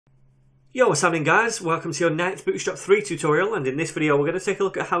Yo, what's happening guys? Welcome to your 9th Bootstrap 3 tutorial, and in this video we're going to take a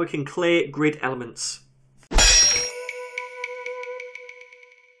look at how we can clear grid elements.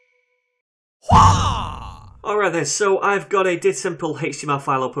 Alright then, so I've got a did simple HTML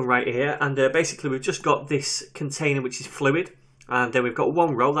file open right here, and basically we've just got this container which is fluid, and then we've got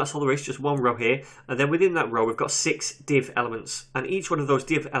one row, that's all there is, just one row here, and then within that row we've got 6 div elements, and each one of those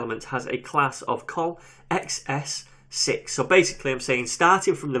div elements has a class of col xs6. So basically I'm saying,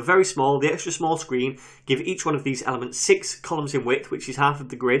 starting from the very small, the extra small screen, give each one of these elements 6 columns in width, which is half of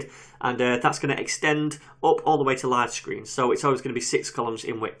the grid, and that's going to extend up all the way to large screen. So it's always going to be 6 columns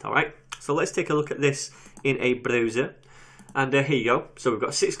in width, alright? So let's take a look at this in a browser. And here you go. So we've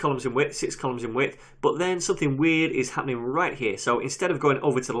got 6 columns in width, 6 columns in width, but then something weird is happening right here. So instead of going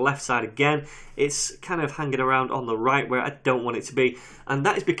over to the left side again, it's kind of hanging around on the right where I don't want it to be. And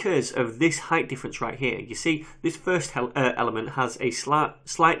that is because of this height difference right here. You see, this first element has a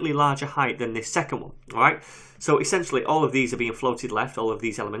slightly larger height than this second one, all right? So essentially all of these are being floated left, all of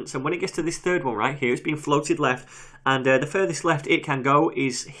these elements, and when it gets to this third one right here, it's being floated left, and the furthest left it can go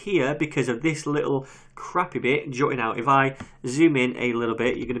is here because of this little crappy bit jutting out. If I zoom in a little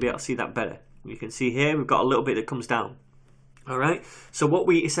bit, you're going to be able to see that better. You can see here we've got a little bit that comes down. Alright, so what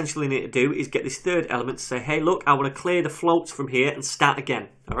we essentially need to do is get this third element to say, hey look, I want to clear the floats from here and start again.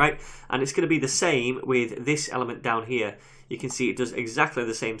 Alright, and it's going to be the same with this element down here. You can see it does exactly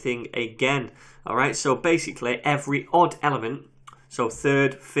the same thing again. Alright, so basically every odd element, so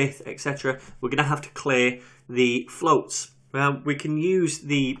third, fifth, etc., we're going to have to clear the floats. Now we can use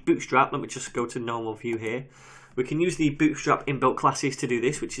the Bootstrap, let me just go to normal view here. We can use the Bootstrap inbuilt classes to do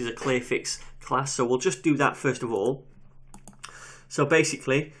this, which is a Clearfix class, so we'll just do that first of all. So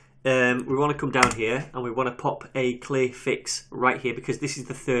basically, we want to come down here and we want to pop a Clearfix right here because this is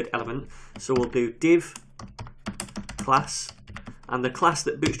the third element. So we'll do div class, and the class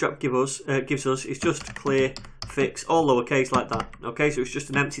that Bootstrap gives us is just Clearfix, all lowercase like that. Okay, so it's just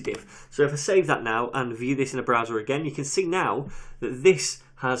an empty div. So if I save that now and view this in a browser again, you can see now that this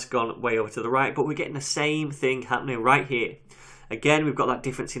has gone way over to the right, but we're getting the same thing happening right here. Again, we've got that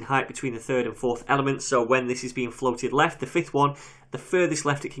difference in height between the third and fourth element, so when this is being floated left, the fifth one, the furthest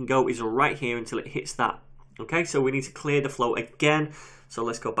left it can go is right here until it hits that. Okay, so we need to clear the float again. So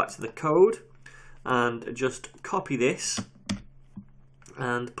let's go back to the code and just copy this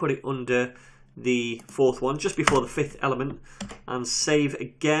and put it under the fourth one, just before the fifth element, and save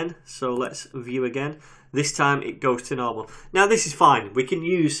again. So let's view again. This time it goes to normal. Now this is fine. We can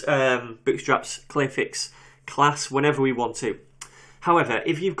use Bootstrap's Clearfix class whenever we want to. However,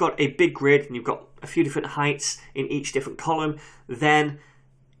 if you've got a big grid and you've got a few different heights in each different column, then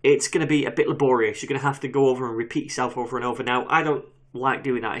it's going to be a bit laborious. You're going to have to go over and repeat yourself over and over. Now, I don't like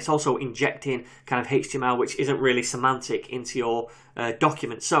doing that. It's also injecting kind of HTML which isn't really semantic into your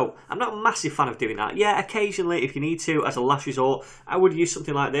document. So I'm not a massive fan of doing that. Yeah, occasionally if you need to, as a last resort, I would use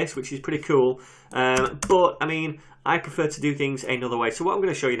something like this, which is pretty cool. But I mean, I prefer to do things another way. So what I'm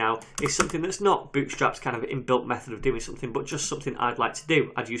going to show you now is something that's not Bootstrap's kind of inbuilt method of doing something, but just something I'd like to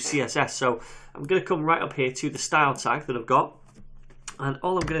do. I'd use CSS. So I'm going to come right up here to the style tag that I've got. And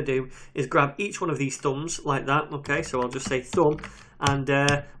all I'm going to do is grab each one of these thumbs like that. Okay, so I'll just say thumb. And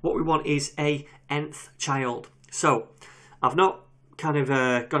what we want is a nth child. So I've not kind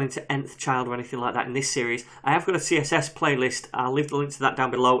of gone into nth child or anything like that in this series. I have got a CSS playlist. I'll leave the link to that down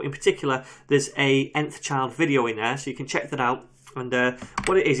below. In particular, there's a nth child video in there, so you can check that out. And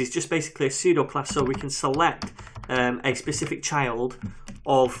what it is just basically a pseudo class, so we can select a specific child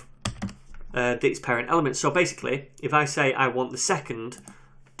of its parent element. So basically, if I say I want the second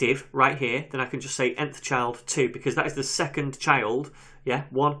div right here, then I can just say nth child 2, because that is the second child, yeah,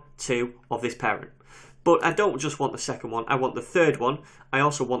 1, 2 of this parent. But I don't just want the second one, I want the third one, I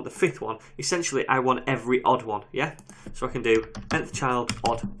also want the fifth one. Essentially, I want every odd one, yeah? So I can do nth child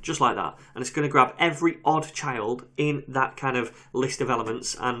odd, just like that. And it's going to grab every odd child in that kind of list of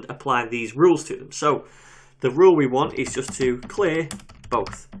elements and apply these rules to them. So the rule we want is just to clear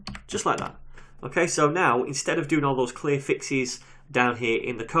both, just like that. Okay, so now instead of doing all those clear fixes down here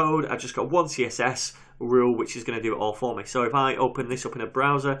in the code, I've just got one CSS rule which is going to do it all for me. So if I open this up in a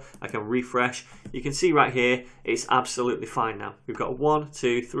browser, I can refresh. You can see right here, it's absolutely fine now. We've got 1,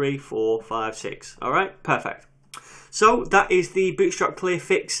 2, 3, 4, 5, 6. All right, perfect. So that is the Bootstrap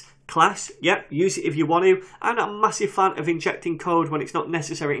Clearfix class. Yep, use it if you want to. I'm not a massive fan of injecting code when it's not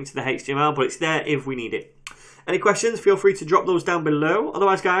necessary into the HTML, but it's there if we need it. Any questions, feel free to drop those down below.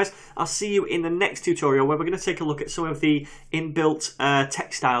 Otherwise, guys, I'll see you in the next tutorial where we're going to take a look at some of the inbuilt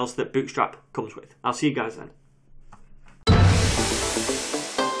text styles that Bootstrap comes with. I'll see you guys then.